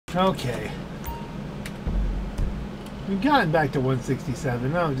Okay. We've gotten back to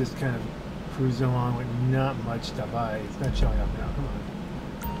 167. Now I'm just kind of cruising along with not much to buy. It's not showing up now. Come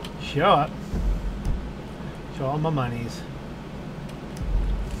on. Show up. Show all my monies.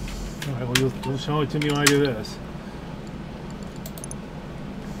 Alright, well, you'll show it to me when I do this.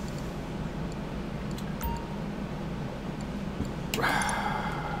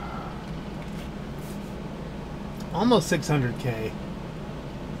 Almost 600K.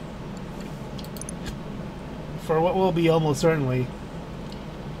 For what will be almost certainly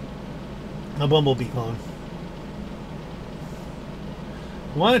a Bumblebee clone.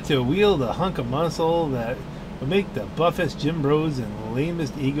 Wanted to wield a hunk of muscle that would make the buffest gym bros and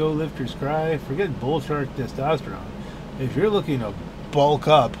lamest ego lifters cry. Forget bull shark testosterone. If you're looking to bulk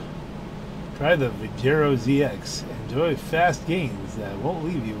up, try the Vigero ZX. Enjoy fast gains that won't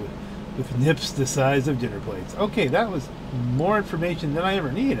leave you with nips the size of dinner plates. Okay, that was more information than I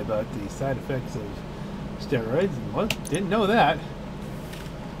ever need about the side effects of steroids. Well, didn't know that.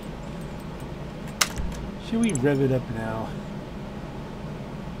 Should we rev it up now?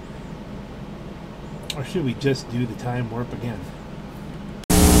 Or should we just do the time warp again?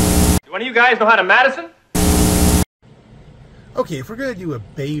 Do one of you guys know how to Madison? Okay, if we're going to do a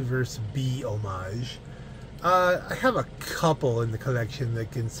Bay vs. Bee homage, I have a couple in the collection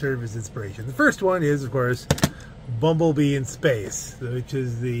that can serve as inspiration. The first one is, of course, Bumblebee in Space, which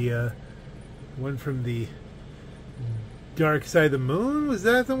is the one from the Dark Side of the Moon. Was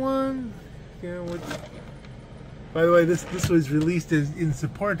that the one? Yeah. By the way, this was released in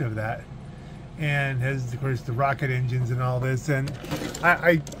support of that, and has, of course, the rocket engines and all this. And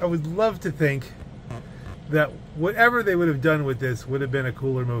I would love to think that whatever they would have done with this would have been a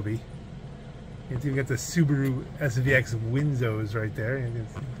cooler movie. It's even got the Subaru SVX windows right there.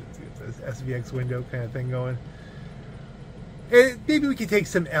 It's an SVX window kind of thing going. And maybe we could take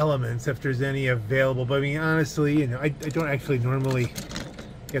some elements if there's any available. But I mean, honestly, you know, I don't actually normally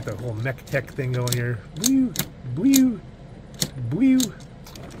get the whole mech tech thing going here. Woo, woo, woo.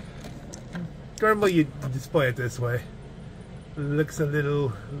 Normally you display it this way. It looks a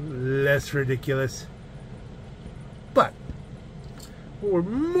little less ridiculous. But what we're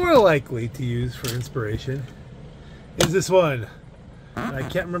more likely to use for inspiration is this one. I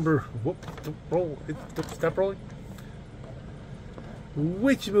can't remember. Whoop, don't roll. Stop rolling.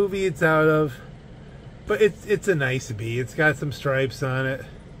 Which movie it's out of, but it's a nice bee. It's got some stripes on it,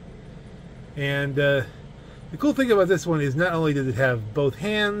 and the cool thing about this one is not only does it have both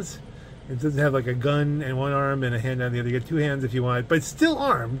hands, it doesn't have like a gun and one arm and a hand on the other. You get two hands if you want, but it's still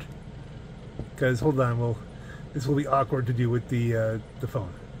armed. Because hold on, this will be awkward to do with the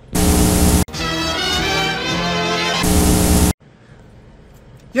phone.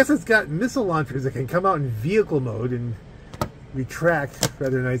 Yes, it's got missile launchers that can come out in vehicle mode and retract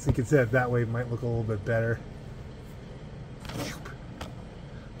rather nice. You can set it that way, it might look a little bit better.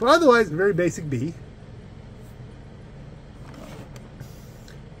 But otherwise, very basic bee.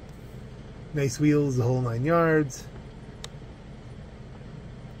 Nice wheels, the whole 9 yards.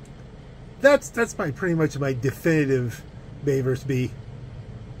 That's pretty much my definitive Bay vs. Bee.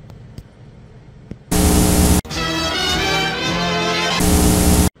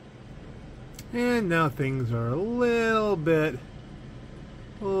 And now things are a little bit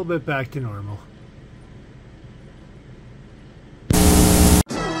back to normal.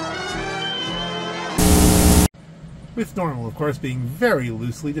 With normal, of course, being very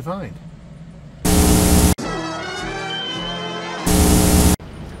loosely defined.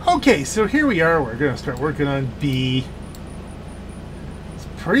 Okay, so here we are. We're going to start working on B. It's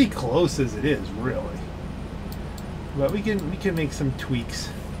pretty close as it is, really. But we can make some tweaks.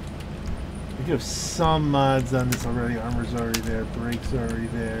 We do have some mods on this already. Armor's already there. Brakes already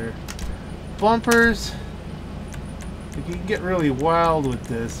there. Bumpers. You can get really wild with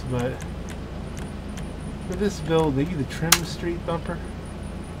this, but for this build, maybe the trim street bumper.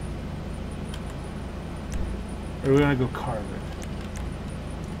 Or we want to go carbon.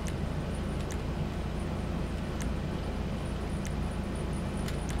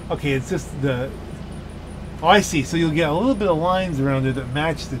 Okay, it's just the... Oh, I see. So you'll get a little bit of lines around it that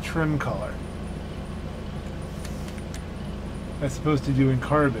match the trim color. That's supposed to do in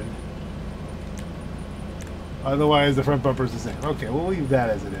carbon. Otherwise, the front bumper's the same. Okay, we'll leave that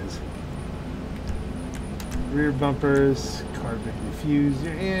as it is. Rear bumpers, carbon diffused.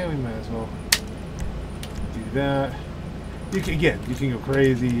 Yeah, we might as well do that. You can, again, you can go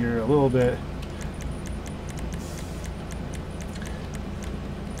crazy here a little bit.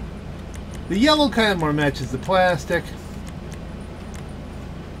 The yellow kind of more matches the plastic.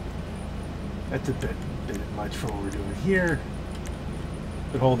 That's a bit much for what we're doing here.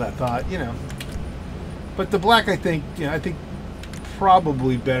 But hold that thought, you know. But the black, I think, you know, I think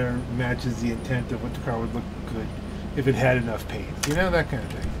probably better matches the intent of what the car would look good if it had enough paint. You know, that kind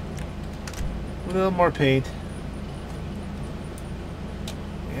of thing. A little more paint.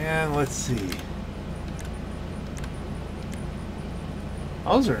 And let's see.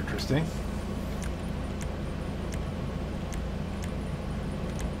 Those are interesting.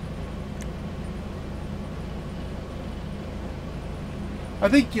 I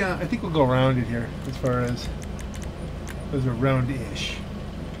think we'll go around it here as far as those are round-ish.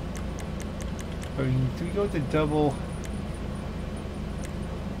 I mean, do we go with the double?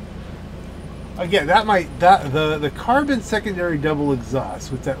 Again, the carbon secondary double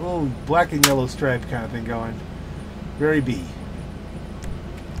exhaust with that little black and yellow stripe kind of thing going. Very B.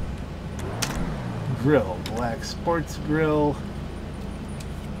 Grill, black sports grill.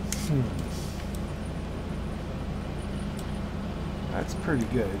 That's pretty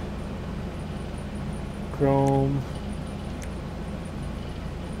good. Chrome.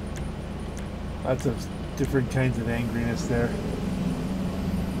 Lots of different kinds of angriness there.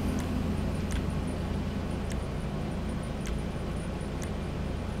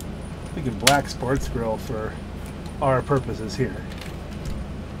 Thinking black sports grill for our purposes here.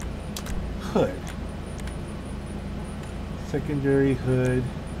 Hood. Secondary hood.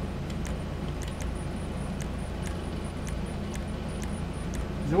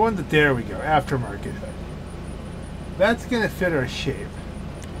 The one that, there we go, aftermarket hood. That's going to fit our shape.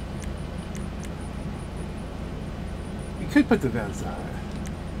 We could put the vents on it.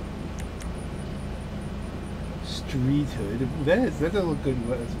 Street hood. That doesn't look good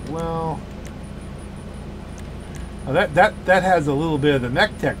as well. Now that has a little bit of the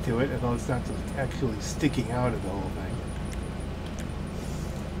mech tech to it, although it's not actually sticking out of the whole thing.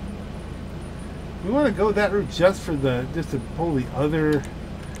 We want to go that route just to pull the other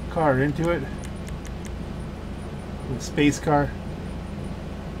car into it. The space car.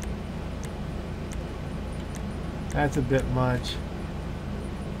 That's a bit much.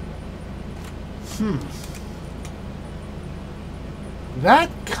 That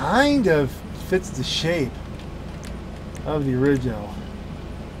kind of fits the shape of the original.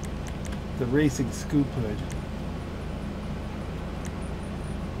 The racing scoop hood.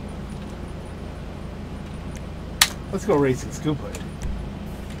 Let's go racing scoop hood.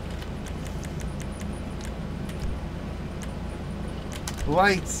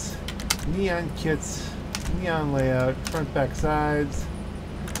 Lights, neon kits, neon layout, front back sides,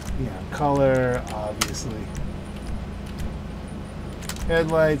 neon color, obviously.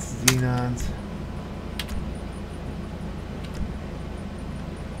 Headlights, xenons.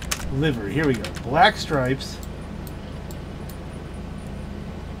 Livery, here we go. Black stripes.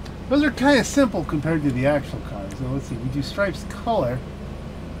 Those are kind of simple compared to the actual cars. So let's see, we do stripes color.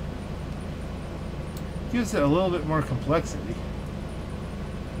 Gives it a little bit more complexity.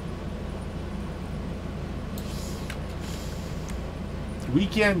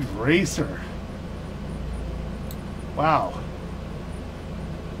 Weekend Racer. Wow.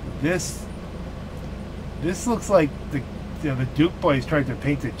 This looks like the Duke boys tried to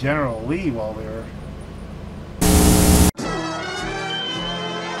paint the General Lee while they were.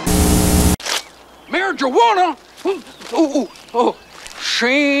 Marijuana? Oh,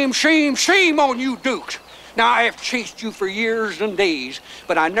 shame, shame, shame on you, Dukes. Now, I have chased you for years and days,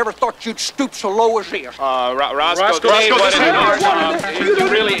 but I never thought you'd stoop so low as this. Roscoe, this ain't what it is.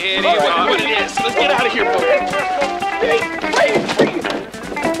 It really ain't what it is. Let's get out of here, folks.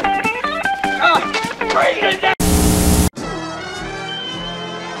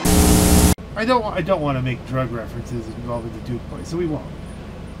 I don't want to make drug references involving the Duke boys, so we won't.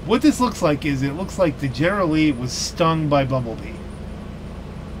 What this looks like is it looks like the General Lee was stung by Bumblebee.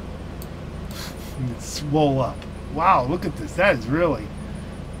 It swole up. Wow, look at this. That is really...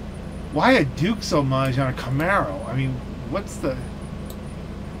 Why a Duke's homage on a Camaro? I mean, what's the...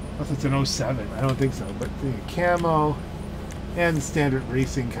 Unless it's an 07. I don't think so. But the camo and the standard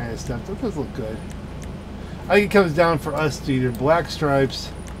racing kind of stuff. That does look good. I think it comes down for us to either black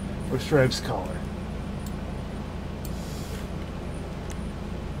stripes or stripes color.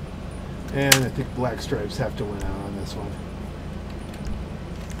 And I think black stripes have to win out on this one.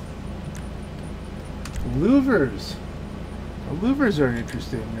 Louvers. Well, louvers are an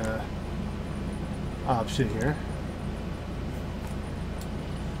interesting option here.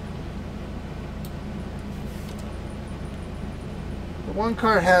 The one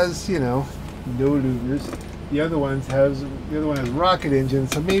car has, you know, no louvers. The other one has rocket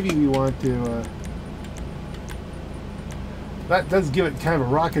engines, so maybe we want to. That does give it kind of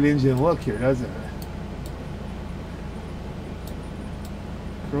a rocket engine look here, doesn't it?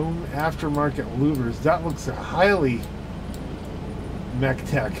 Chrome aftermarket louvers. That looks highly mech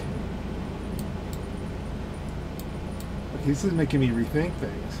tech. Okay, this is making me rethink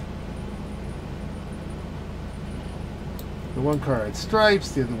things. The one car had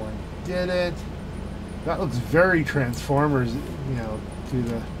stripes, the other one didn't. That looks very Transformers, you know, to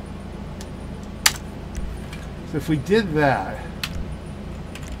the... So if we did that,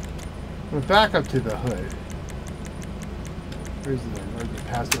 we're back up to the hood. Where's the hood? I'm gonna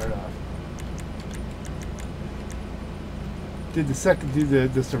pass it right off. Did the second, do the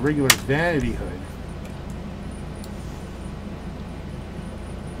just a regular vanity hood.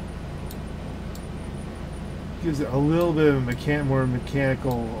 Gives it a little bit of a more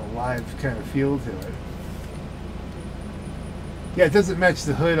mechanical, alive kind of feel to it. Yeah, it doesn't match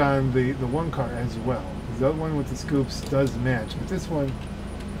the hood on the one car as well. The other one with the scoops does match, but this one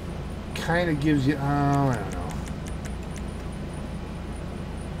kind of gives you, I don't know.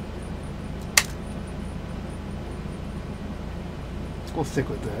 We'll stick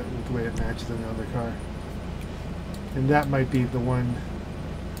with that, with the way it matches on the other car. And that might be the one.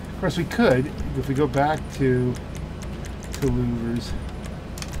 Of course, we could, if we go back to louvers.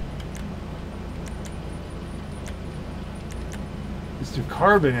 Let's do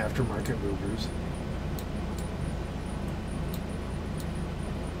carbon aftermarket louvers.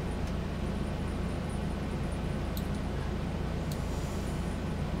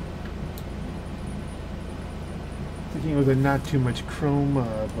 Thinking with a not too much chrome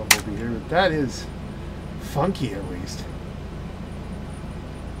Bumblebee here, but that is funky at least.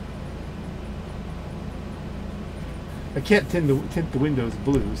 I can't tint the windows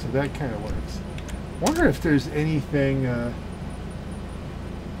blue, so that kind of works. Wonder if there's anything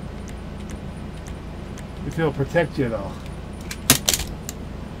if it'll protect you at all.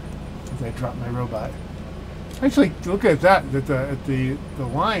 As I drop my robot. Actually, look at that. At the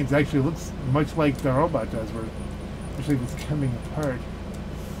lines actually looks much like the robot does, where actually it's coming apart.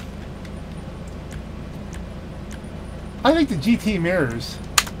 I think the GT mirrors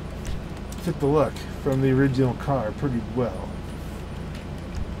fit the look from the original car pretty well.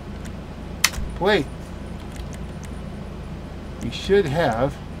 Wait, we should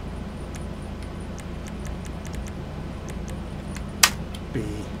have B.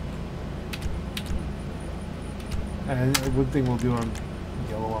 And one thing we'll do on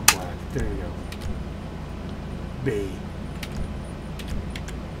yellow on black. There you go. B.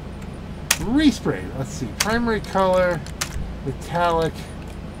 Respray. Let's see. Primary color, metallic.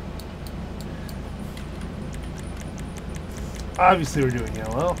 Obviously, we're doing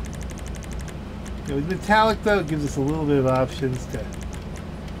yellow. With metallic, though, it gives us a little bit of options to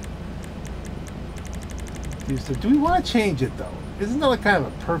do stuff. Do we want to change it, though? Isn't that like kind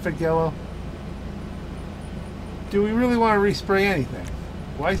of a perfect yellow? Do we really want to respray anything?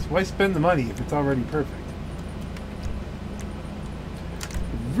 Why spend the money if it's already perfect?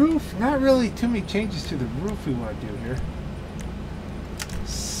 Roof, not really too many changes to the roof we want to do here.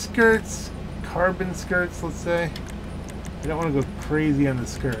 Skirts, carbon skirts, let's say. I don't want to go crazy on the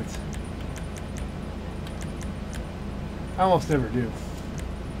skirts. I almost never do.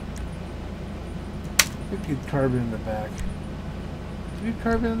 We could carbon in the back. Do we have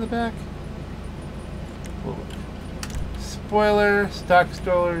carbon in the back? Whoa. Spoiler, stock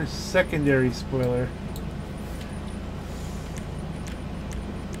spoiler, secondary spoiler.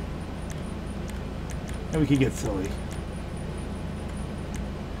 And we could get silly.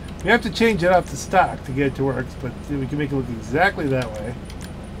 We have to change it up to stock to get it to work, but we can make it look exactly that way.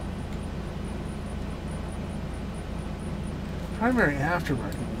 Primary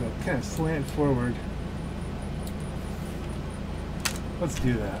aftermarket, we'll kind of slant forward. Let's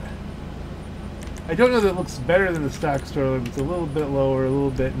do that. I don't know that it looks better than the stock spoiler, but it's a little bit lower, a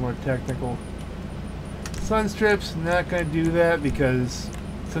little bit more technical. Sun strips, not going to do that because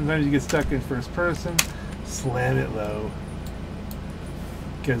sometimes you get stuck in first person. Slam it low.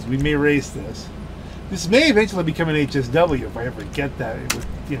 Because we may race this. This may eventually become an HSW if I ever get that with,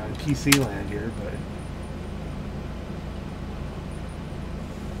 you know, PC land here, but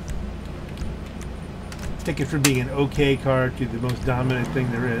take it from being an okay car to the most dominant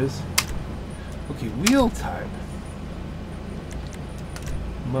thing there is. Okay, wheel type.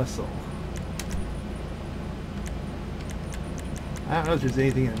 Muscle. I don't know if there's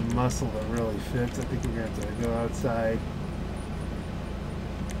anything in muscle that really fits. I think we're going to have to go outside.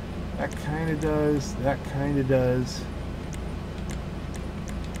 That kind of does. That kind of does.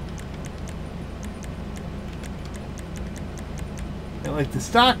 And like the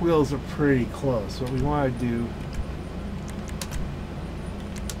stock wheels are pretty close. What we want to do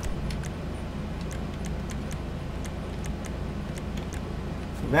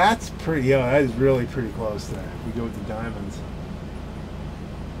That's pretty, yeah, that is really pretty close there. We go with the diamonds.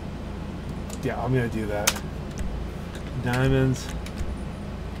 Yeah, I'm going to do that. Diamonds.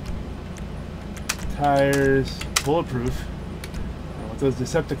 Tires. Bulletproof. I want those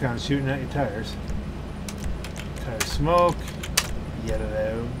Decepticons shooting at your tires. Tire smoke.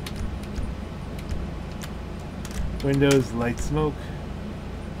 Yellow. Windows, light smoke.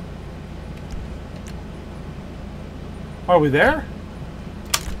 Are we there?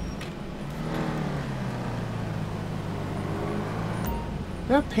 Is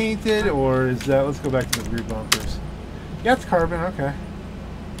that painted or is that, let's go back to the rear bumpers. Yeah, it's carbon, okay.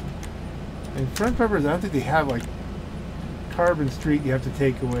 And front bumpers, I don't think they have like carbon street you have to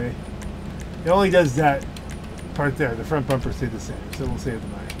take away. It only does that part there. The front bumpers stay the same, so we'll save the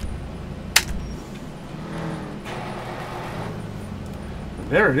money.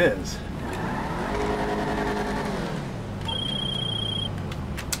 There it is.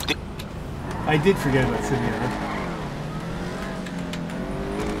 I did forget about Chiliad.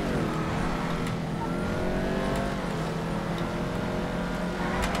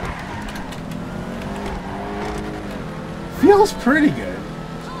 Feels pretty good.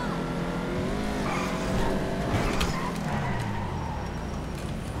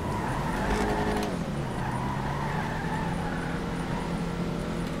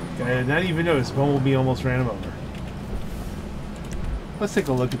 I did not even notice Bumblebee almost ran him over. Let's take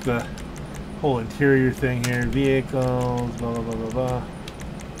a look at the whole interior thing here. Vehicles, blah, blah, blah, blah, blah.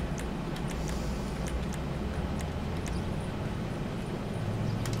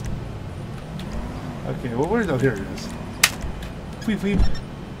 Okay, well, where's, oh, here it is. Tweep, tweep.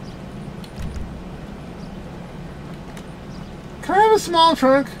 Kind of a small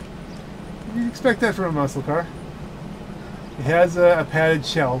trunk. You'd expect that from a muscle car. It has a padded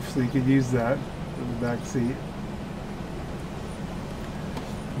shelf, so you could use that for the back seat.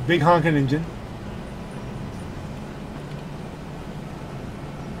 Big honking engine.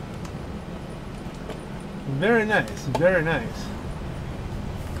 Very nice, very nice.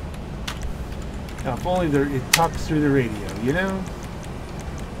 Now, if only it talks through the radio, you know?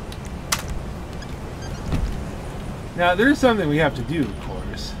 Now, there's something we have to do, of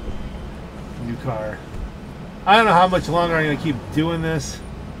course. New car. I don't know how much longer I'm going to keep doing this.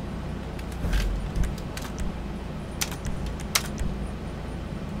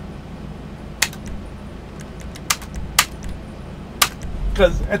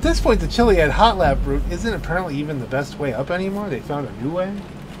 Because at this point, the Chiliad hot lap route isn't apparently even the best way up anymore. They found a new way.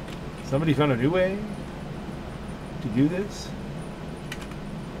 Somebody found a new way to do this.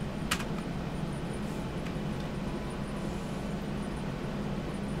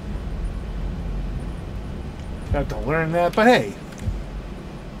 Have to learn that, but hey.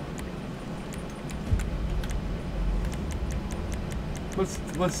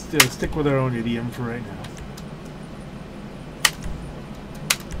 Let's stick with our own idiom for right now.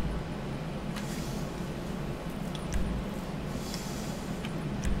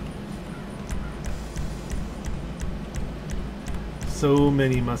 So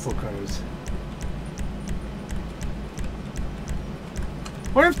many muscle cars.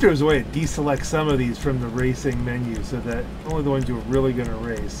 What if there's a way to deselect some of these from the racing menu so that only the ones you're really going to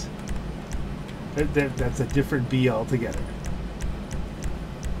race? That's a different B altogether.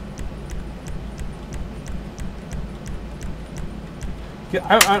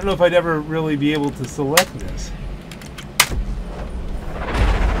 I don't know if I'd ever really be able to select this.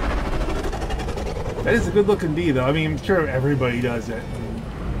 That is a good looking B though. I mean, I'm sure everybody does it.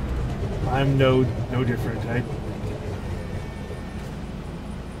 I'm no different.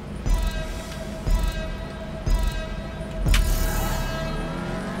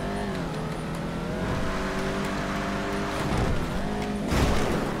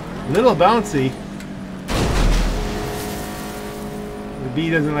 Little bouncy. The bee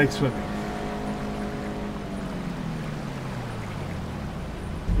doesn't like swimming.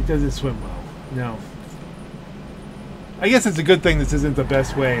 It doesn't swim well. No. I guess it's a good thing this isn't the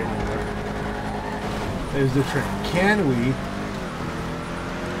best way anymore. There's the train. Can we,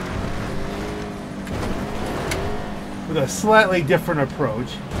 with a slightly different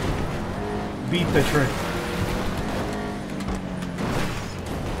approach, beat the train?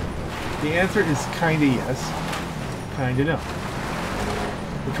 The answer is kinda yes, kinda no.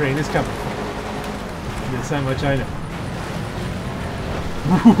 The train is coming. That's how much I know.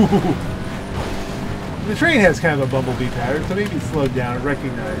 The train has kind of a Bumblebee pattern, so maybe it's slowed down and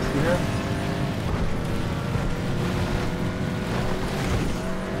recognized, you know?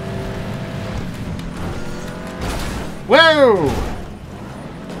 Whoa!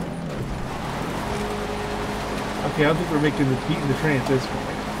 Okay, I don't think we're beating the train at this point.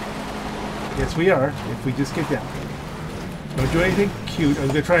 Yes, we are. If we just get down. Don't do anything cute. I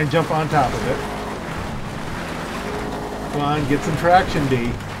was going to try and jump on top of it. Come on, get some traction,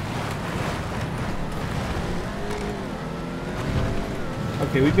 D.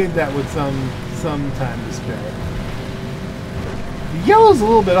 Okay, we made that with some time to spare. The yellow's a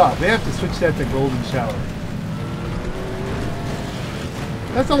little bit off. They have to switch that to golden shower.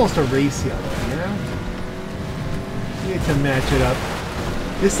 That's almost a race yellow, you know? You need to match it up.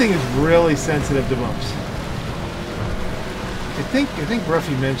 This thing is really sensitive to bumps. I think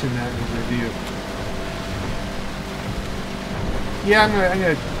Ruffy mentioned that in his review. Yeah, I'm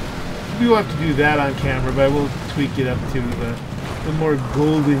gonna. We will have to do that on camera, but I will tweak it up to the more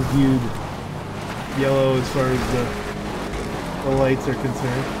golden hued yellow as far as the lights are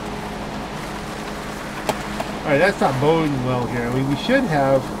concerned. All right, that's not boding well here. I mean, we should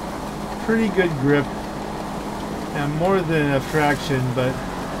have pretty good grip and more than enough traction, but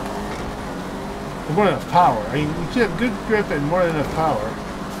more than enough power. I mean, we should have good grip and more than enough power.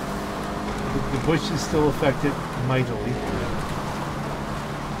 The bushes still affect it mightily.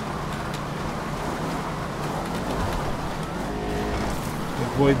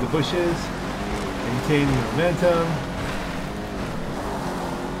 Avoid the bushes, maintain the momentum.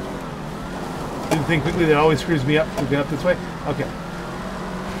 Do the thing quickly that always screws me up to get up this way. Okay.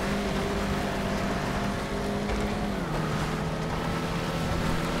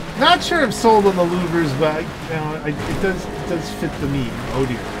 Not sure I'm sold on the louvers, but you know, it does fit the meme. Oh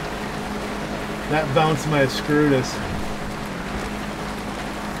dear. That bounce might have screwed us.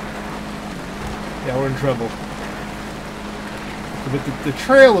 Yeah, we're in trouble. But the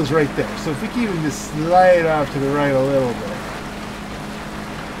trail is right there, so if we can even just slide off to the right a little bit.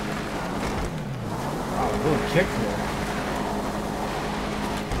 Oh, a little kick there.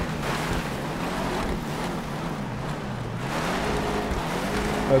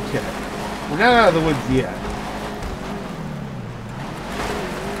 Okay. We're not out of the woods yet.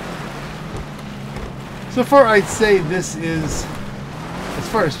 So far, I'd say this is, as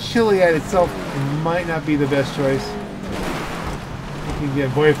far as Chiliad itself, it might not be the best choice.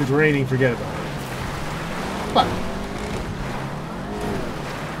 Again, boy, if it's raining, forget about it. But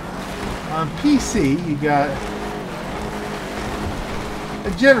on PC, you got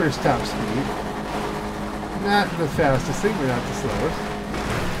a generous top speed. Not the fastest thing, but not the slowest.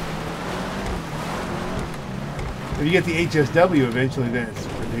 If you get the HSW eventually, then it's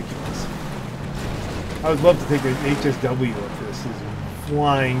ridiculous. I would love to take an HSW if this is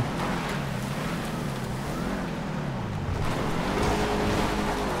flying.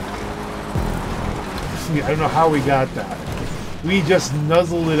 I don't know how we got that. We just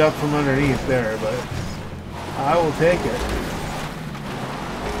nuzzled it up from underneath there, but I will take it.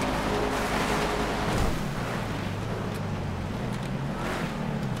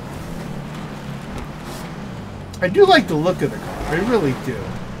 I do like the look of the car. I really do.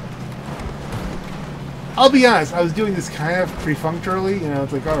 I'll be honest, I was doing this kind of perfunctorily. You know,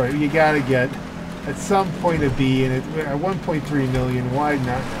 it's like, alright, you gotta get at some point a B, and it's at 1.3 million, why not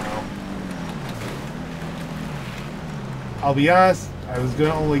now? I'll be honest, I was going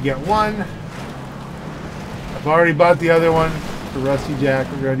to only get one. I've already bought the other one for Rusty Jack.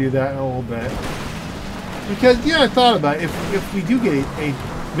 We're going to do that in a little bit. Because, you know, I thought about it. If we do get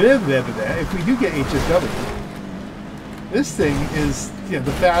if we do get HSW, this thing is, you know,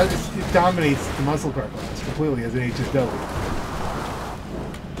 the fastest, it dominates the muscle car class completely as an HSW.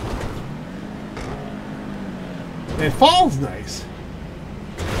 And it falls nice.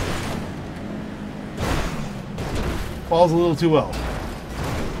 Falls a little too well.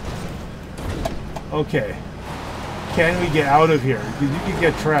 Okay. Can we get out of here? Because you can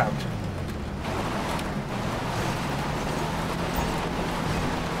get trapped.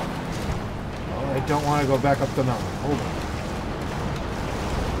 Well, I don't want to go back up the mountain. Hold on.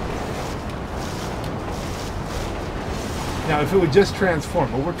 Now, if it would just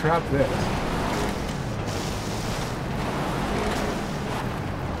transform, well, we're trapped there.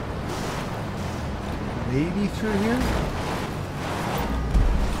 Maybe through here?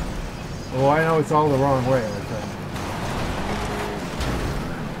 Oh, I know it's all the wrong way, I think.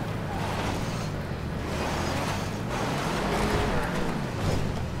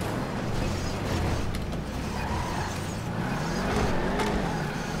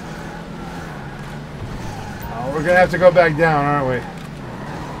 Oh, we're gonna have to go back down, aren't we?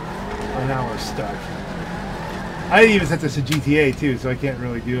 Oh, now we're stuck. I didn't even set this to GTA too, so I can't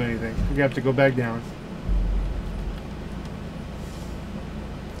really do anything. We're gonna have to go back down.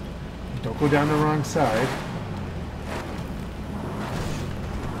 Don't go down the wrong side.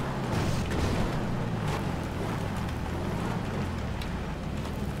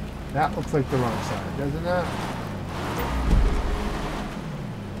 That looks like the wrong side, doesn't it?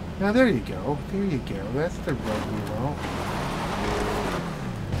 Now there you go. There you go. That's the road we want.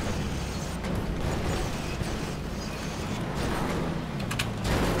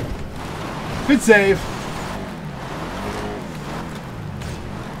 Good save.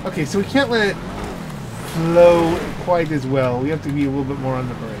 Okay, so we can't let it flow quite as well. We have to be a little bit more on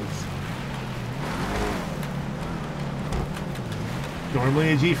the brakes. Normally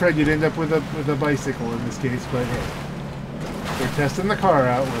a G-Fred you'd end up with a bicycle in this case, but hey. We're testing the car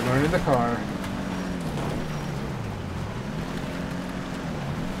out, we're learning the car.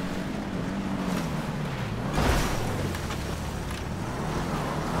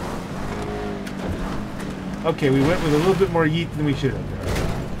 Okay, we went with a little bit more yeet than we should have there.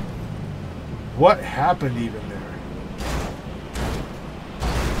 What happened even there?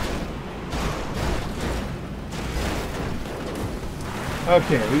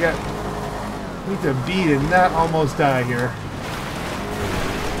 Okay, we need to beat and not almost die here.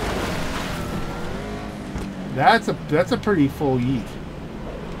 That's a pretty full yeet.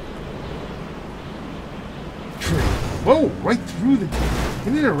 Tree. Whoa, right through the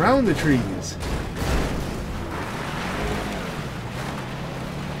in and around the trees.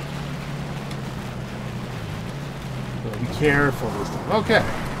 So be careful this time. Okay.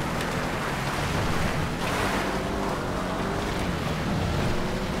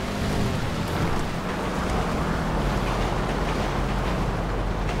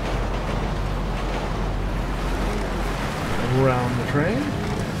 Around the train.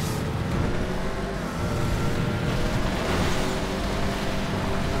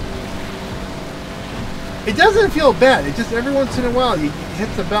 It doesn't feel bad. It just every once in a while you hit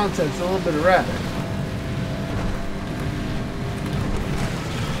the bounce that's a little bit erratic.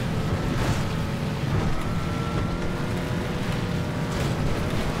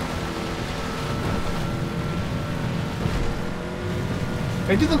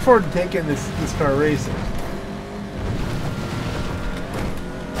 I do look forward to taking this car racing.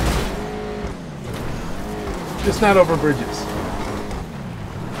 Just not over bridges.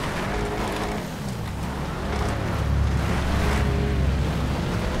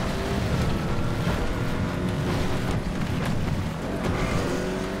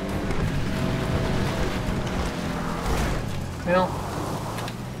 You know?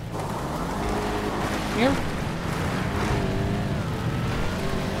 Yeah.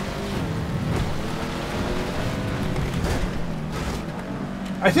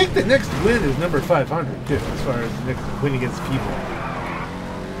 I think the next win is number 500 too, as far as the next win against people.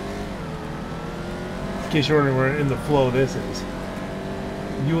 In case you're wondering where in the flow this is.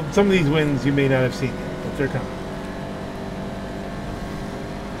 Some of these wins you may not have seen yet, but they're coming.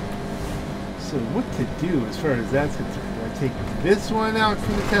 So what to do as far as that's concerned? Do I take this one out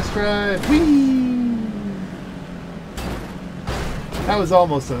from the test drive? Whee! That was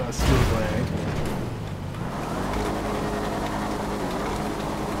almost a smooth lag.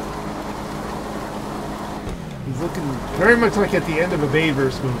 He's looking very much like at the end of a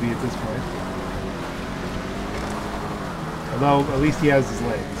Bayverse movie at this point. Although, at least he has his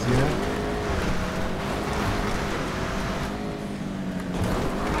legs, you know?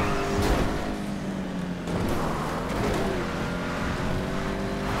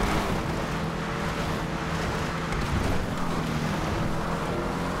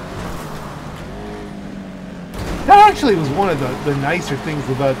 That actually was one of the nicer things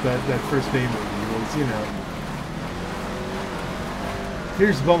about that first Bay movie was, you know,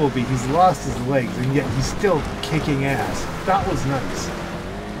 here's Bumblebee, he's lost his legs, and yet he's still kicking ass. That was nice.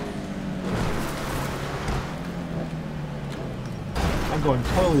 I'm going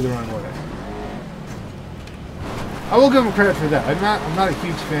totally the wrong way. I will give him credit for that. I'm not a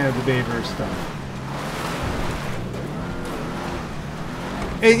huge fan of the Bayverse stuff.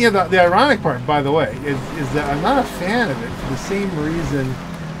 And you know, the ironic part, by the way, is that I'm not a fan of it for the same reason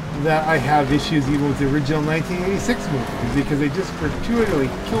that I have issues even with the original 1986 movies, because they just gratuitously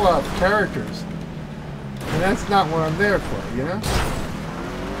kill off characters. And that's not what I'm there for, you know?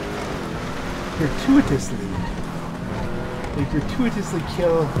 Gratuitously. They gratuitously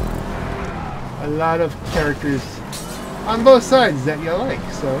kill a lot of characters on both sides that you like,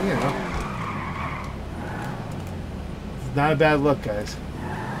 so, you know. It's not a bad look, guys.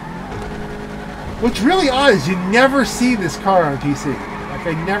 What's really odd is you never see this car on PC.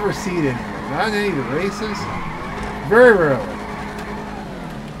 Like, I never see it anywhere. Not in any of the races. Very rarely.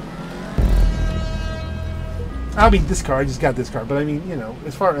 I mean, this car, I just got this car, but I mean, you know,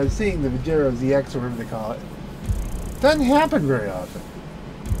 as far as seeing the Vigero ZX or whatever they call it, doesn't happen very often.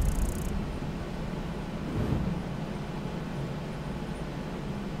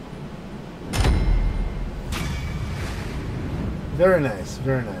 Very nice,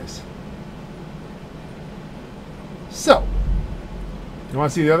 very nice. So, you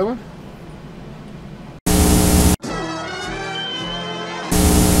want to see the other one?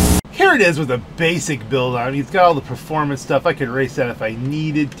 Here it is with a basic build on it. It's got all the performance stuff. I could race that if I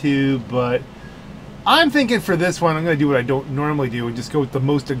needed to, but I'm thinking for this one, I'm going to do what I don't normally do and just go with the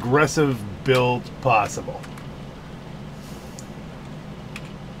most aggressive build possible.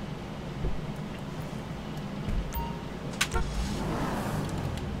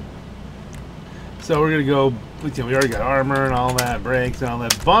 So we're going to go, we already got armor and all that, brakes and all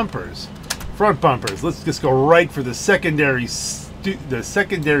that, bumpers, front bumpers. Let's just go right for the secondary super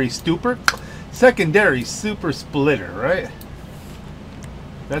splitter, right?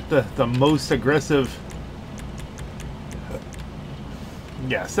 That's the most aggressive.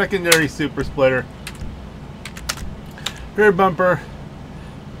 Yeah, secondary super splitter. Rear bumper.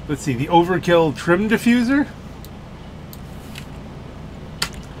 Let's see, the overkill trim diffuser.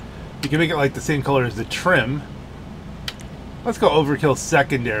 You can make it like the same color as the trim. Let's go overkill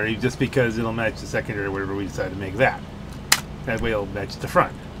secondary just because it'll match the secondary whatever we decide to make that. That way it'll match the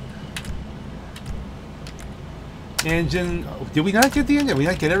front. Engine. Oh, did we not get the engine? We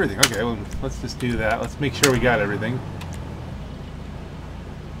not get everything. Okay, well, let's just do that. Let's make sure we got everything.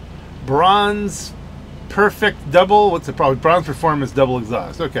 Bronze perfect double. What's the problem? Bronze performance double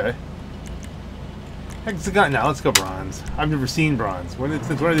exhaust. Okay. Hexagon. Now let's go bronze. I've never seen bronze.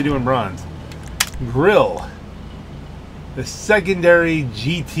 Since when are they doing bronze? Grill. The secondary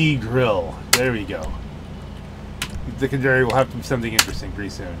GT grill. There we go. Secondary will have to be something interesting pretty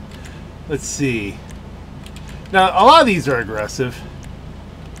soon. Let's see. Now, a lot of these are aggressive.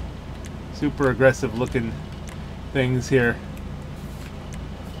 Super aggressive looking things here.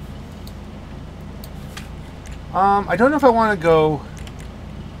 I don't know if I want to go...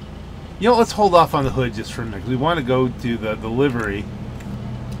 You know, let's hold off on the hood just for a minute. We want to go to the livery.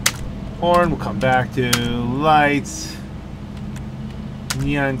 Horn, we'll come back to. Lights.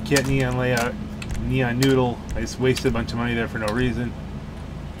 Neon kit, neon layout. Neon noodle. I just wasted a bunch of money there for no reason.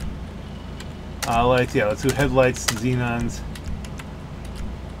 Lights, yeah, let's do headlights, xenons.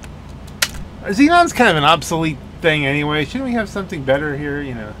 Xenon's kind of an obsolete thing anyway. Shouldn't we have something better here,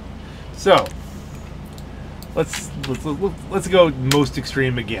 you know? So, let's go most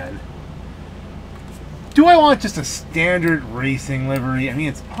extreme again. Do I want just a standard racing livery? I mean,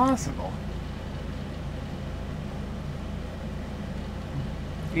 it's possible.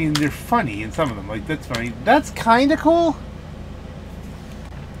 I mean, they're funny in some of them. Like, that's funny. That's kind of cool.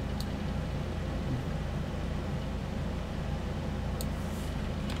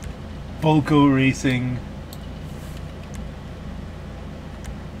 Volco Racing.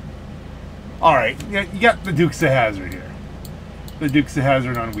 Alright, you got the Dukes of Hazzard here. The Dukes of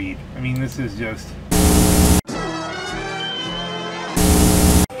Hazzard on weed. I mean, this is just...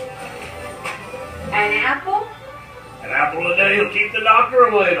 An apple? An apple a day will keep the doctor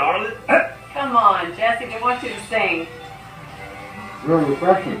away, darling. Come on, Jesse, we want you to sing. Really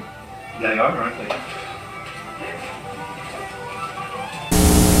refreshing. They are, aren't they?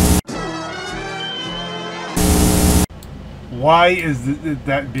 Why is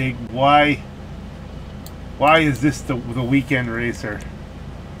that big? Why is this the weekend racer?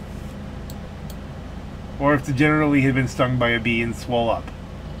 Or if the generally had been stung by a bee and swole up.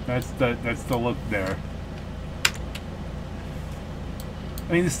 That's the look there.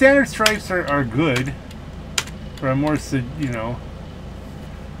 I mean, the standard stripes are good. For a more, you know,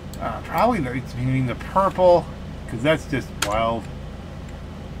 probably between the purple, because that's just wild.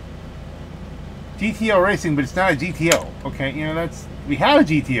 GTO racing, but it's not a GTO. Okay, you know, we have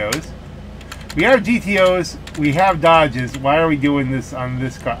GTOs. We have GTOs, we have Dodges. Why are we doing this on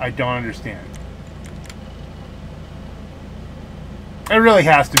this car? I don't understand. It really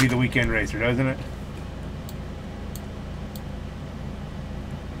has to be the weekend racer, doesn't it?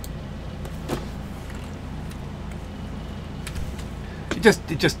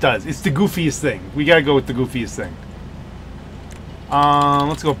 It just does. It's the goofiest thing. We gotta go with the goofiest thing.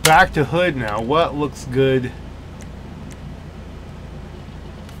 Let's go back to hood now. What looks good?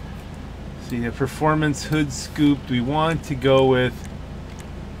 See, a performance hood scoop. Do we want to go with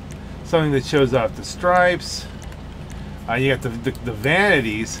something that shows off the stripes? You got the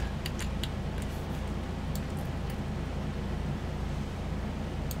vanities.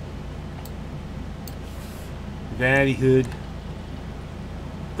 Vanity hood.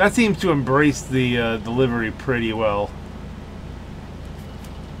 That seems to embrace the livery pretty well.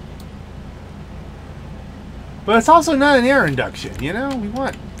 But it's also not an air induction, you know? We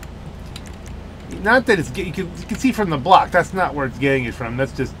want... Not that it's... You can see from the block, that's not where it's getting it from.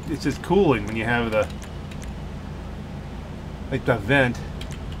 It's just cooling when you have the... like the vent.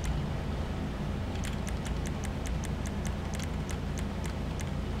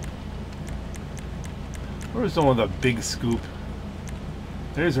 Where's the one with a big scoop?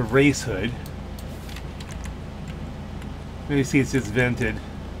 There's a race hood. You see it's just vented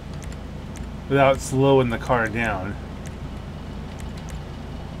without slowing the car down.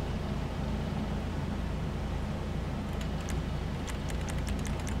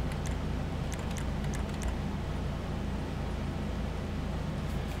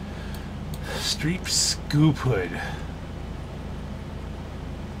 Street scoop hood.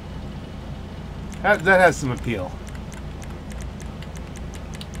 That has some appeal.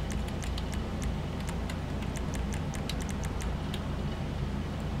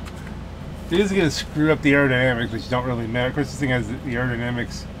 It is going to screw up the aerodynamics, which don't really matter. Of course, this thing has the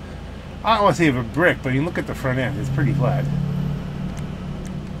aerodynamics. I don't want to say of a brick, but you look at the front end, it's pretty flat.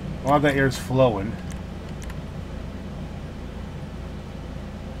 A lot of that air is flowing.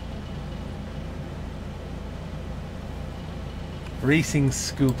 Racing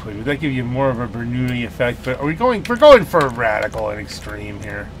scoop hood. Would that give you more of a Bernoulli effect? But are we going? We're going for a radical and extreme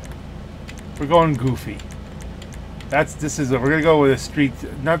here. We're going goofy. We're gonna go with a street.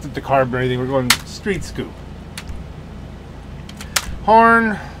 Not that the carb or anything. We're going street scoop.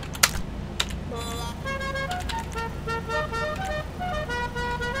 Horn.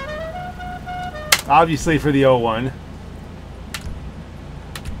 Obviously for the 01.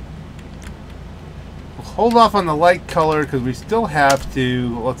 Hold off on the light color because we still have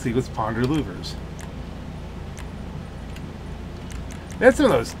to, let's ponder louvers. That's some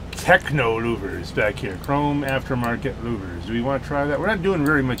of those techno louvers back here. Chrome aftermarket louvers. Do we want to try that? We're not doing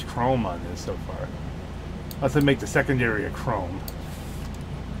very much chrome on this so far. Let's make the secondary a chrome.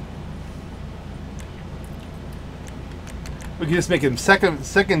 We can just make them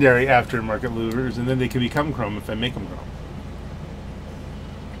secondary aftermarket louvers and then they can become chrome if I make them chrome.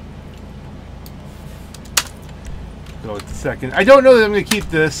 Go with the second. I don't know that I'm going to keep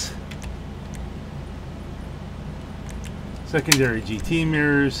this. Secondary GT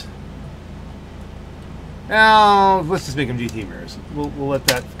mirrors. Now, let's just make them GT mirrors. We'll let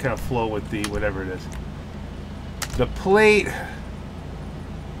that kind of flow with the whatever it is. The plate.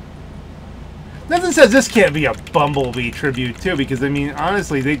 Nothing says this can't be a Bumblebee tribute too, because I mean,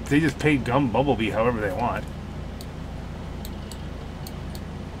 honestly, they just paid Bumblebee however they want.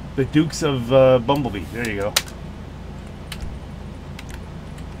 The Dukes of Bumblebee. There you go.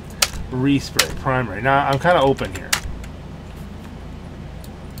 Respray, primary. Now, I'm kind of open here.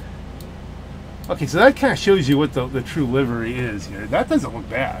 Okay, so that kind of shows you what the true livery is here. That doesn't look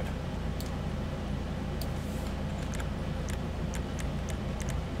bad.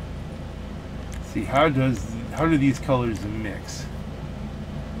 Let's see, how do these colors mix?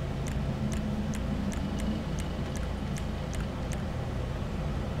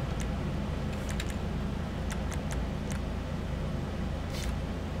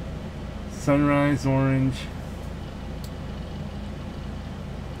 Sunrise orange.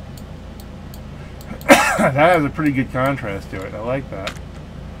 That has a pretty good contrast to it. I like that.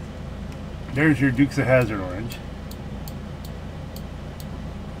 There's your Dukes of Hazzard orange.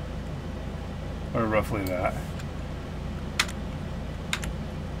 Or roughly that.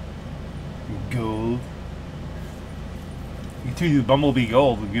 Gold. You can do Bumblebee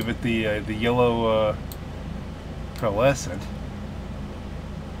gold and give it the yellow pearlescent.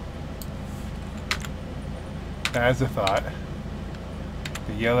 As a thought.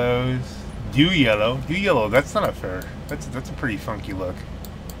 The yellows. Dew yellow. Dew yellow, that's not a fair. That's a pretty funky look.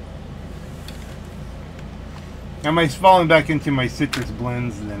 Am I falling back into my citrus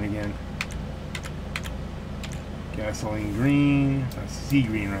blends then again? Gasoline green. Sea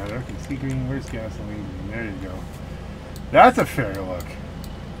green rather. Okay, sea green, where's gasoline green? There you go. That's a fair look.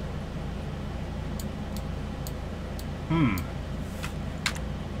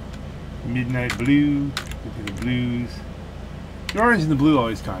 Midnight blue. Look at the blues. The orange and the blue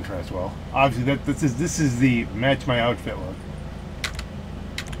always contrast well. Obviously, this is the match my outfit look.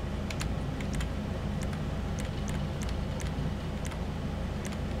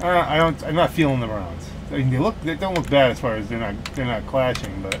 I'm not feeling the browns. I mean, they don't look bad as far as they're not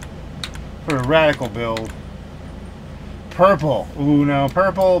clashing, but for a radical build, purple. Ooh, now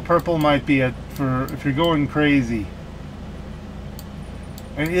purple might be for if you're going crazy.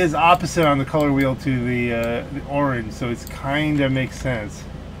 And it is opposite on the color wheel to the orange, so it's kind of makes sense.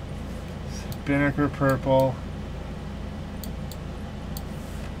 Spinnaker purple.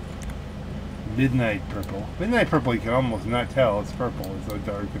 Midnight purple. Midnight purple you can almost not tell it's purple. It's so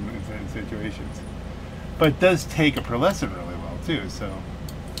dark in certain situations. But it does take a pearlescent really well too, so.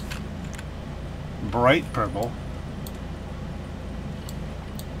 Bright purple.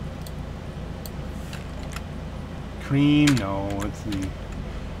 cream? No, let's see.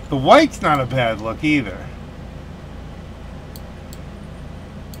 The white's not a bad look either.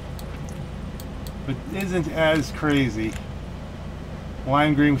 But isn't as crazy.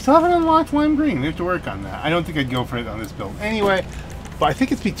 Lime green. We still haven't unlocked lime green. We have to work on that. I don't think I'd go for it on this build. Anyway, but I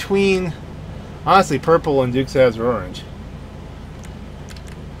think it's between, honestly, purple and Dukes Hazzard orange.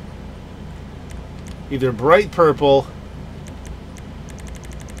 Either bright purple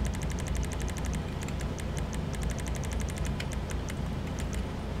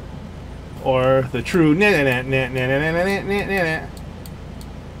or the true na-na-na-na-na-na-na-na-na-na.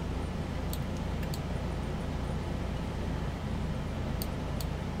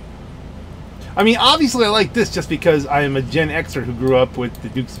 I mean, obviously I like this just because I am a Gen Xer who grew up with the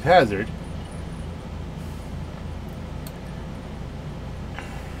Dukes of Hazzard.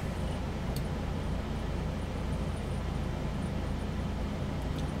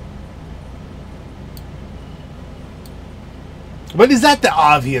 But is that the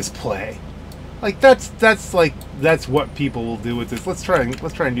obvious play? Like that's what people will do with this. Let's try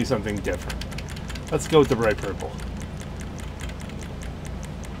and do something different. Let's go with the bright purple.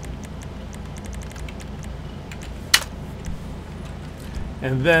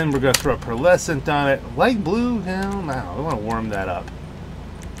 And then we're going to throw a pearlescent on it. Light blue? No, I want to warm that up.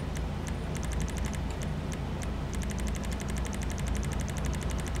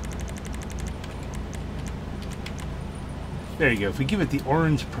 There you go. If we give it the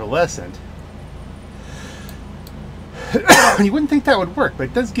orange pearlescent, you wouldn't think that would work, but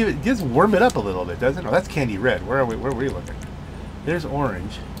it does warm it up a little bit, doesn't it? Oh, that's candy red. Where were we looking? There's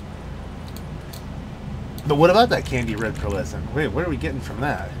orange. But what about that candy red pearlescent? Wait, what are we getting from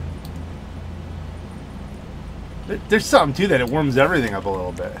that? There's something to that. It warms everything up a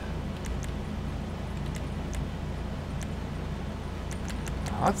little bit.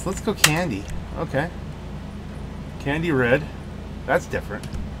 Let's go candy. Okay. Candy red. That's different.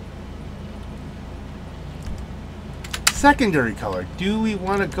 Secondary color. Do we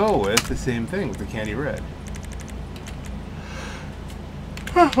want to go with the same thing with the candy red?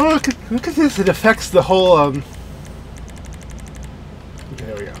 Oh, look at this. It affects the whole, Okay,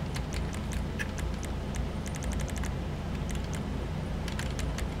 there we go.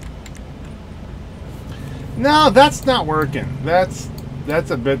 No, that's not working. That's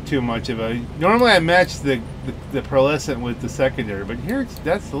a bit too much of a... Normally I match the pearlescent with the secondary, but here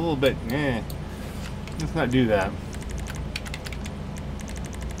that's a little bit... Let's not do that.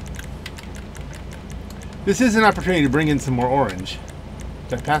 This is an opportunity to bring in some more orange.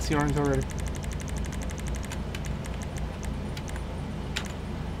 Did I pass the orange already?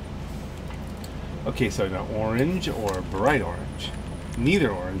 Okay, so now orange or bright orange.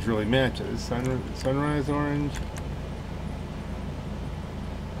 Neither orange really matches. Sunrise orange.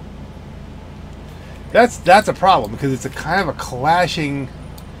 That's a problem because it's a kind of a clashing.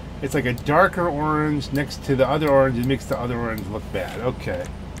 It's like a darker orange next to the other orange. It makes the other orange look bad. Okay.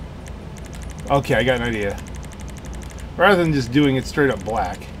 Okay, I got an idea. Rather than just doing it straight up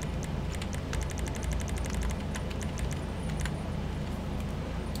black.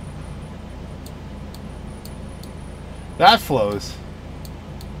 That flows.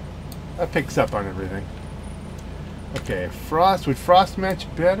 That picks up on everything. Okay, frost. Would frost match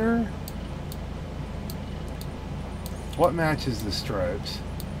better? What matches the stripes?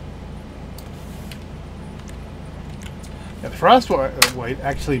 Yeah, the frost white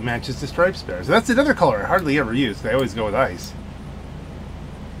actually matches the stripes better. So that's another color I hardly ever use. I always go with ice.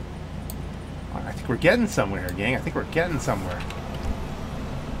 I think we're getting somewhere, gang. I think we're getting somewhere.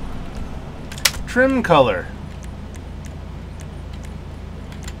 Trim color.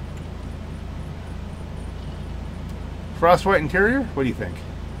 Frost white interior? What do you think?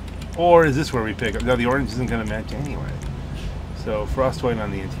 Or is this where we pick up? No, the orange isn't going to match anyway. So frost white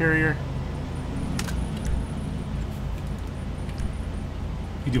on the interior.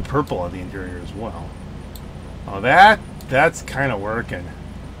 You do purple on the interior as well. Oh, that's kind of working.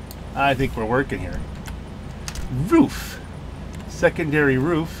 I think we're working here. Roof. Secondary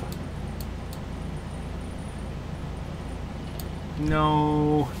roof.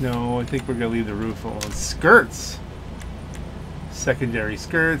 No, I think we're going to leave the roof on. Skirts. Secondary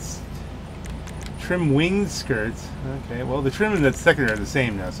skirts. Trim winged skirts. Okay, well, the trim and the secondary are the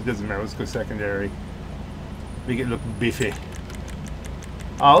same now, so it doesn't matter. Let's go secondary. Make it look beefy.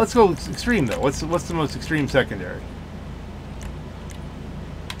 Let's go extreme, though. What's the most extreme secondary?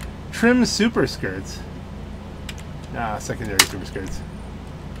 Trim super skirts. Secondary super skirts.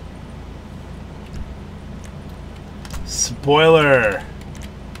 Spoiler.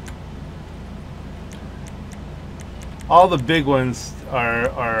 All the big ones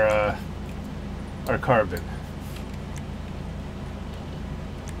are carbon.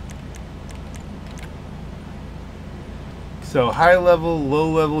 So high level,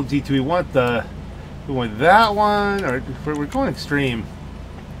 low level G2. We want that one, or we're going extreme.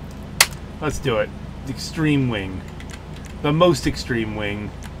 Let's do it. The extreme wing. The most extreme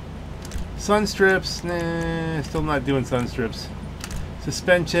wing. Sun strips, nah, still not doing sun strips.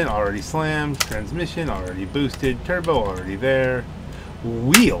 Suspension, already slammed. Transmission, already boosted. Turbo, already there.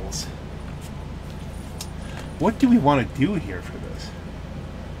 Wheels. What do we want to do here for this?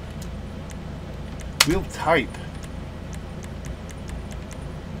 Wheel type.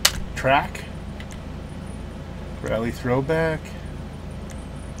 Track. Rally throwback.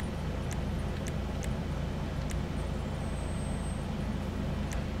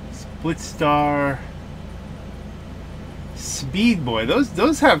 Split star. Speed Boy.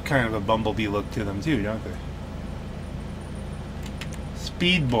 Those have kind of a Bumblebee look to them too, don't they?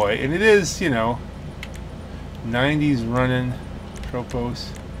 Speed Boy, and it is, you know, 90s running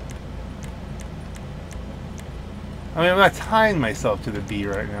tropos. I mean, I'm not tying myself to the B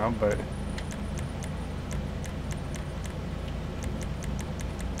right now, but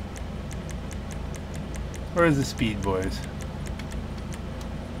where's the Speed Boys?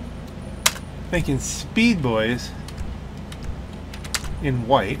 Thinking Speed Boys in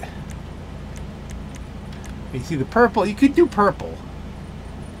white. You see the purple? You could do purple.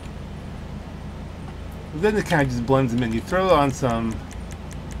 But then it kind of just blends them in. You throw on some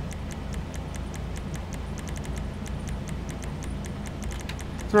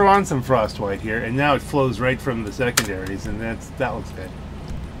frost white here, and now it flows right from the secondaries, and that looks good.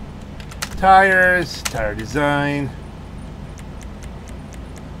 Tires, tire design.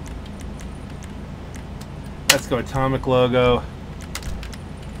 Let's go atomic logo.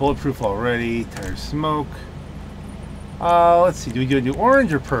 Bulletproof already. Tire smoke. Let's see. Do we do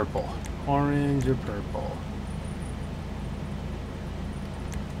orange or purple? Orange or purple?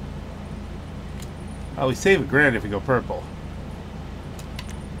 Oh, we save $1,000 if we go purple.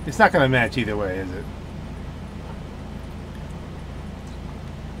 It's not going to match either way, is it?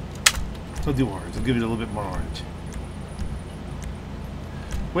 We'll do orange. We'll give it a little bit more orange.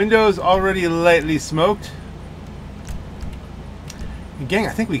 Windows already lightly smoked. And gang,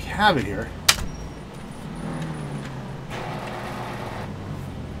 I think we have it here.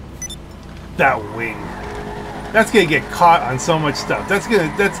 That wing. That's gonna get caught on so much stuff. That's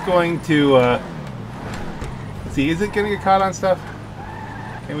going to let's see, is it gonna get caught on stuff?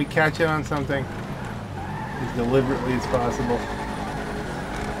 Can we catch it on something as deliberately as possible?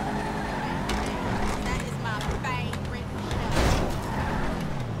 That is my favorite show.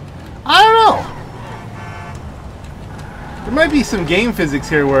 I don't know. There might be some game physics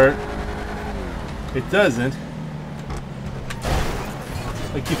here where it doesn't.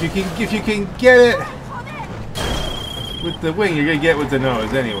 Like if you can get it with the wing, you're gonna get it with the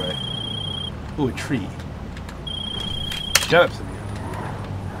nose anyway. Ooh, a tree. Shut up, Samir.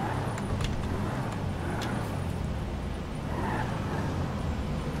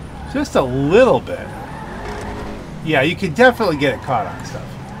 Just a little bit. Yeah, you can definitely get it caught on stuff.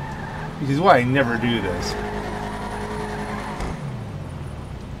 Which is why I never do this.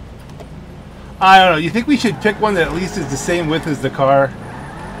 I don't know. You think we should pick one that at least is the same width as the car?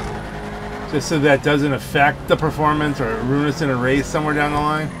 Just so that doesn't affect the performance or ruin us in a race somewhere down the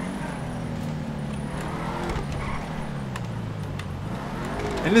line?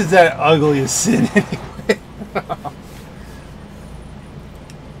 And is that ugly as sin anyway?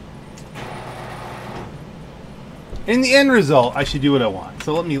 In the end result, I should do what I want.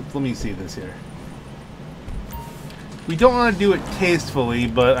 So let me see this here. We don't want to do it tastefully,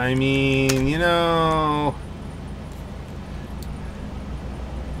 but I mean, you know,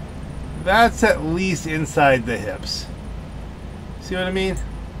 that's at least inside the hips. See what I mean?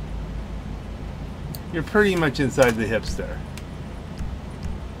 You're pretty much inside the hips there,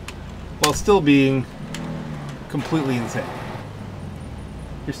 while still being completely insane.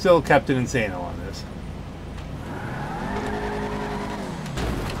 You're still Captain Insano on this.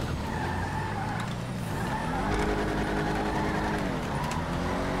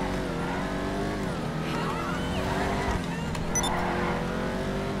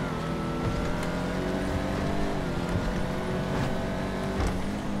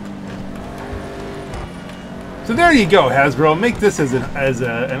 So there you go, Hasbro. Make this as an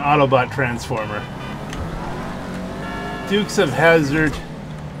Autobot transformer. Dukes of Hazzard,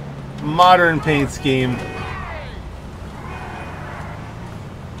 modern paint scheme.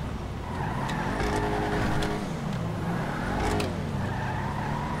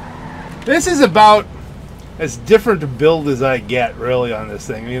 This is about as different a build as I get, really, on this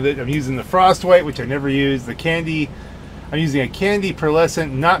thing. I mean, I'm using the frost white, which I never use. The candy. I'm using a candy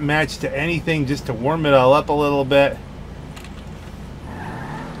pearlescent, not matched to anything, just to warm it all up a little bit.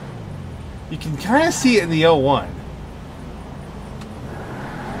 You can kind of see it in the 01.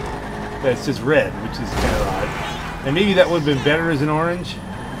 But it's just red, which is kind of odd. And maybe that would have been better as an orange.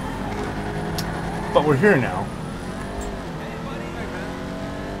 But we're here now.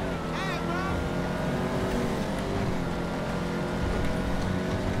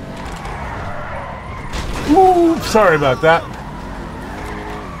 Ooh, sorry about that.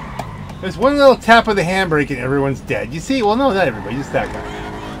 There's one little tap of the handbrake and everyone's dead. You see? Well, no, not everybody. Just that guy.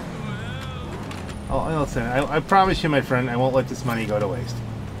 Oh, listen, I promise you, my friend, I won't let this money go to waste.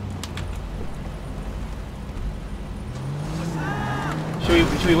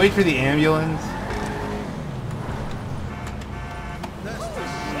 Should we wait for the ambulance?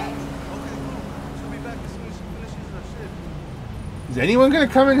 Is anyone going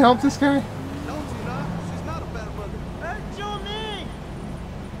to come and help this guy?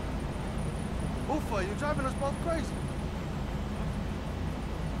 You're driving us both crazy.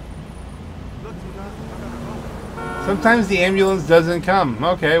 Look, I gotta go. Sometimes the ambulance doesn't come.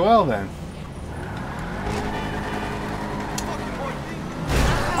 Okay, well then.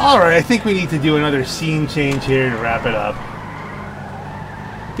 Alright, I think we need to do another scene change here to wrap it up.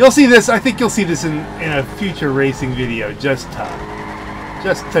 You'll see this, I think you'll see this in a future racing video, just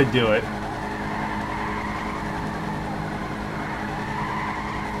to do it.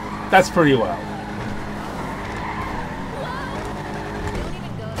 That's pretty well.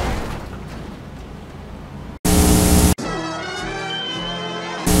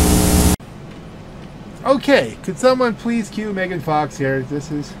 Okay, could someone please cue Megan Fox here?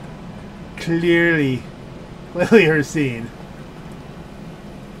 This is clearly her scene.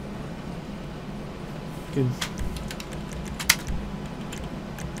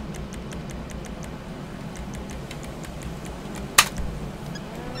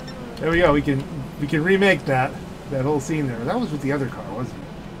 There we go. We can remake that whole scene there. That was with the other car, wasn't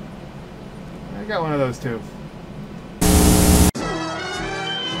it? I got one of those too.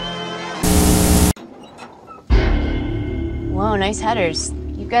 Whoa, nice headers.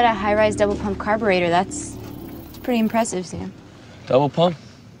 You've got a high-rise double-pump carburetor. That's pretty impressive, Sam. Double pump?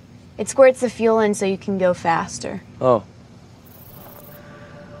 It squirts the fuel in so you can go faster. Oh.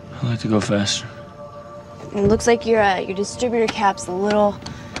 I like to go faster. It looks like your distributor cap's a little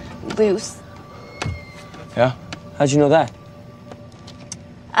loose. Yeah? How'd you know that?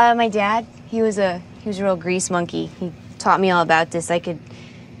 My dad, he was a real grease monkey. He taught me all about this. I could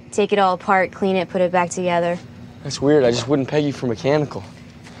take it all apart, clean it, put it back together. That's weird. I just wouldn't peg you for mechanical.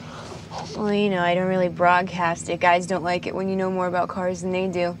 Well, you know, I don't really broadcast it. Guys don't like it when you know more about cars than they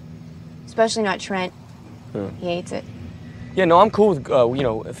do. Especially not Trent. Yeah. He hates it. Yeah, no, I'm cool with, you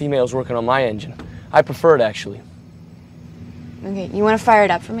know, females working on my engine. I prefer it, actually. Okay, you want to fire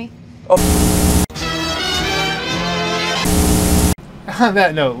it up for me? Oh. On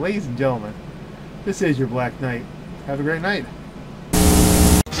that note, ladies and gentlemen, this is your Black Knight. Have a great night.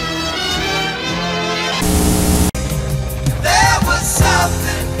 There was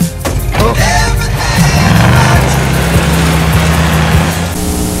something.